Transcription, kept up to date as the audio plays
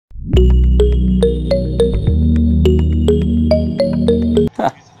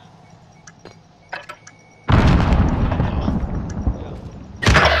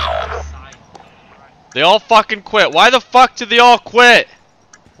They all fucking quit. Why the fuck did they all quit?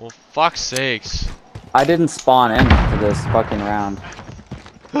 Well, fuck's sakes. I didn't spawn in for this fucking round.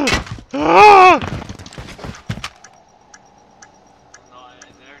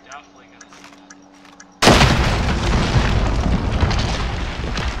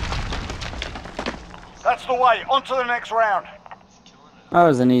 That's the way. On to the next round. That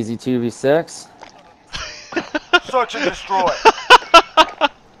was an easy 2v6. Search and destroy.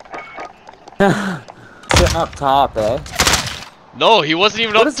 Sitting up top, eh? No, he wasn't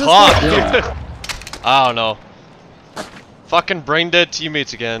even What up is this top. guy doing? I don't know. Fucking brain dead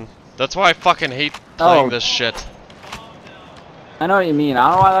teammates again. That's why I fucking hate playing this shit. I know what you mean. I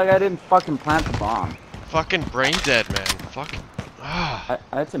don't know why that guy didn't fucking plant the bomb. Fucking brain dead, man. Fucking. I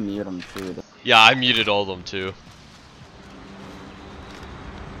had to mute him too. Yeah, I muted all of them too.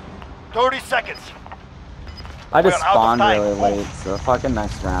 30 seconds. I just We're out of spawned time. really late, so fucking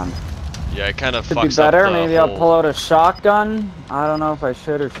next round. Yeah, it kind of Could fucks be better. up the Maybe whole... I'll pull out a shotgun. I don't know if I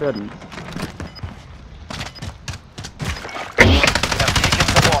should or shouldn't.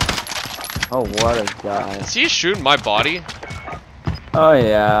 Oh, what a guy. Is he shooting my body? Oh,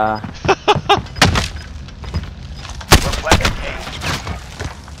 yeah.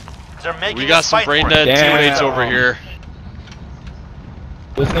 We got some brain dead teammates over here.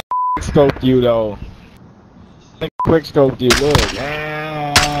 This nigga quick-scoped you, though. Nigga quick-scoped you, look.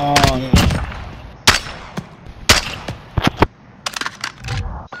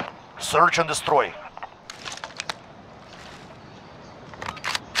 Search and destroy.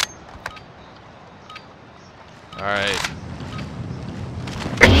 Alright.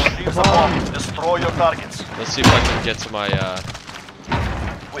 Leave the bomb. Destroy your targets. Let's see if I can get to my,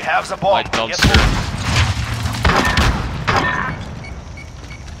 We have the bomb. my dumpster.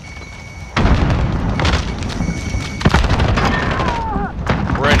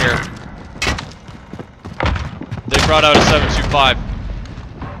 We're in here. They brought out a 725.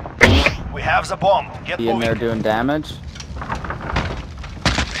 We have the bomb. Get He in moving. there doing damage?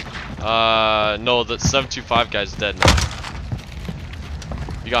 No, the 725 guy's dead now.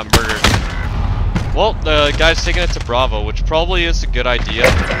 He got murdered. Well, the guy's taking it to Bravo, which probably is a good idea.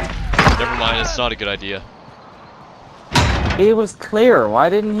 Never mind, it's not a good idea. He was clear. Why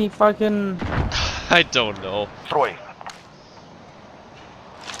didn't he fucking... I don't know. Destroy.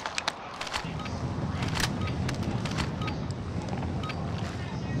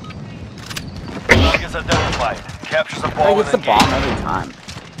 Targets identified. Capture the bomb. I get the and bomb engage. every time.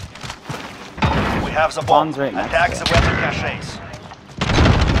 We have the bomb. Bomb's right next Attack to the it. weapon caches.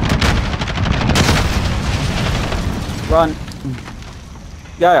 Run.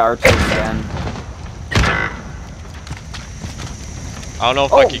 Guy archers again. I don't know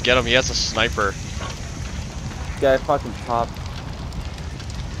if I can get him, he has a sniper. Guy fucking top.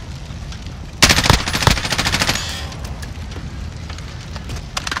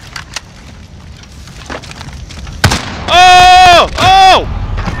 Oh!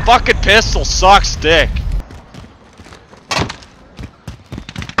 Oh! Fucking pistol sucks dick.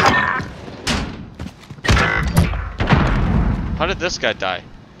 How did this guy die?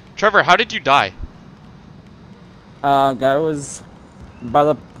 Trevor, how did you die? Guy was by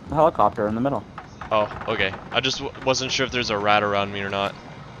the helicopter in the middle. Oh, okay. I just wasn't sure if there's a rat around me or not.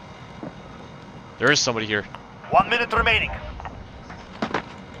 There is somebody here. 1 minute remaining.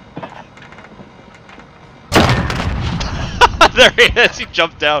 There he is, he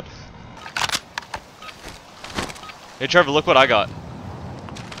jumped down. Hey Trevor, look what I got.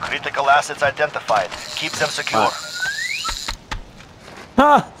 Critical assets identified. Keep them secure.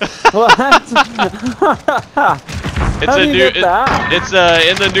 Ha! What? It's How a do you new. get that? It's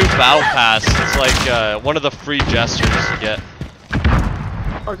in the new battle pass. It's like one of the free gestures you get.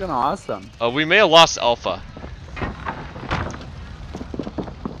 Fucking awesome. We may have lost Alpha.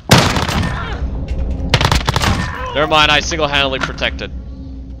 Never mind. I single-handedly protected.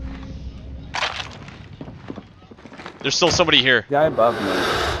 There's still somebody here. Guy above me.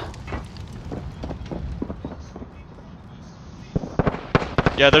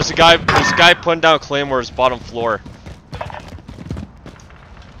 Yeah, there's a guy. There's a guy putting down claymores bottom floor.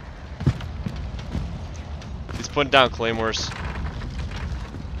 He's putting down claymores.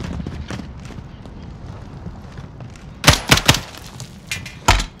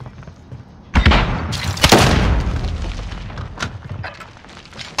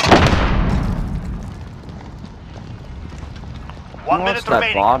 One Watch minute that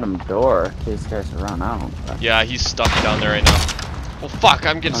remaining. bottom door in case guys run out. Yeah, he's stuck down there right now. Well, fuck!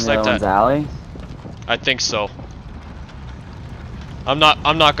 I'm getting On the sniped other one's at. alley. I think so. I'm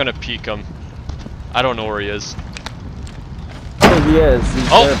not gonna peek him. I don't know where he is. Oh, he is. He's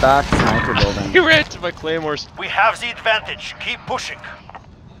Oh! there back sniper building. He ran to of my claymores. We have the advantage. Keep pushing.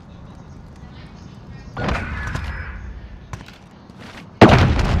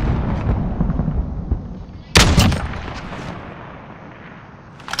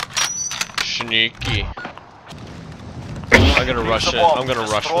 Sneaky. I'm gonna rush it. I'm gonna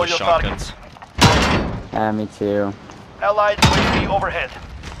rush with shotgun. Yeah, me too. Allied UAV overhead.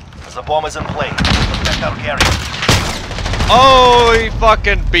 The bomb is in play. Protect our carrier. Oh, he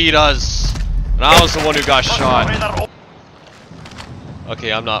fucking beat us. And I was the one who got shot.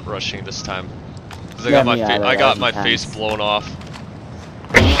 Okay, I'm not rushing this time. Cause I got my face blown off.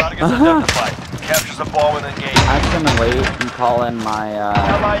 Targets identified. Capture the bomb and engage. I'm gonna wait and call in my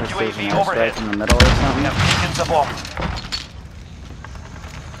Allied precision UAV overhead. airstrike in the middle or We something. have taken the bomb.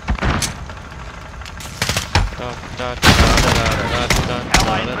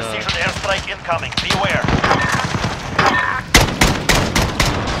 Allied precision airstrike incoming. Beware.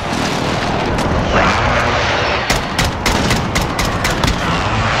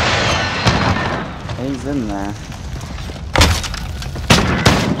 He's in there.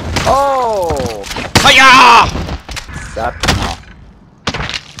 Oh! Hiya! Exceptional.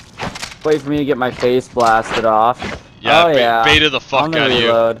 Wait for me to get my face blasted off. Yeah, oh, yeah. baited the fuck On the out of you.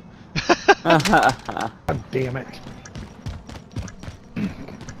 reload. God damn it.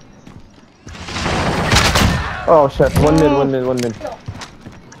 Oh shit, one mid.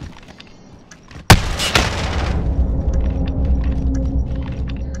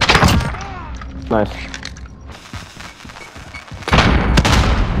 Nice.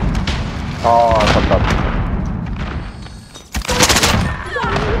 Oh, I fucked up.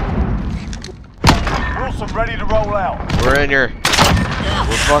 Wilson ready to roll out. We're in here.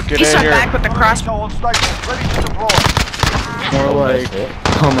 We're fucking He in shot here. back with the cross. On station. Ready to deploy. More like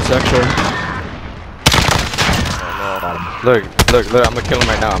homosexual. Look, I'm gonna kill him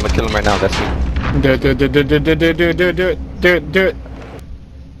right now. That's it. Do it.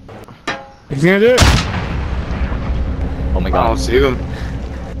 He's gonna do it. Oh my god. I don't see him.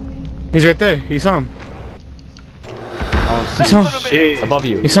 He's right there. He saw him. Oh, He saw him. shit. Above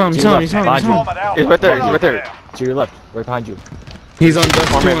you. He saw him. He's right there. To your left, right behind you. He's on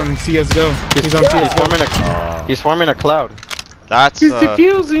Dust 2 on CSGO. He's on CSGO. He's forming a cloud. That's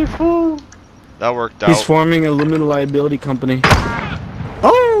defusing, fool. that worked He's out. forming a limited liability company.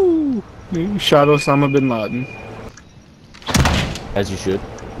 Oh! He shot Osama bin Laden. As you should.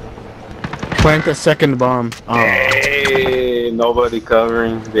 Plant a second bomb. Oh. Hey, nobody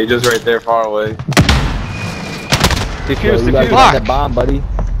covering. They just right there, far away. Defuse, You gotta get on the bomb, buddy.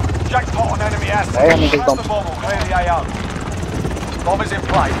 Jackpot on enemy assets. Hey, I'm gonna Press dump. the bomb will clear the AO. Bomb is in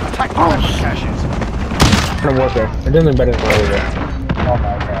play. Attack the weapon caches. Gonna work there. It doesn't better than over there. Oh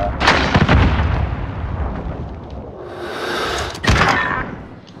my god.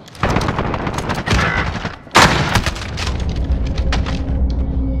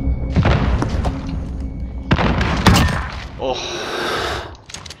 Oh.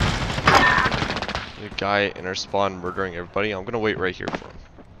 The guy in our spawn murdering everybody. I'm gonna wait right here for him.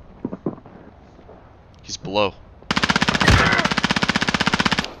 He's below.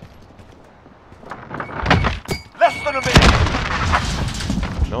 Less than a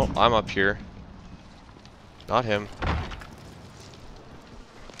minute. No, I'm up here. Not him.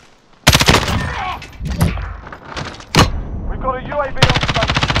 We've got a UAV on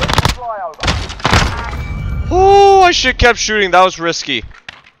station. Let's fly over. Oh, I should have kept shooting. That was risky.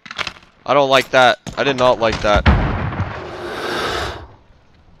 I don't like that. I did not like that.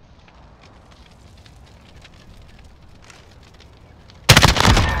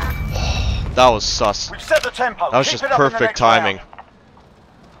 That was sus. We've set the tempo. That was Keep just it up in the perfect next timing. round.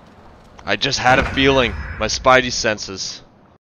 I just had a feeling. My spidey senses.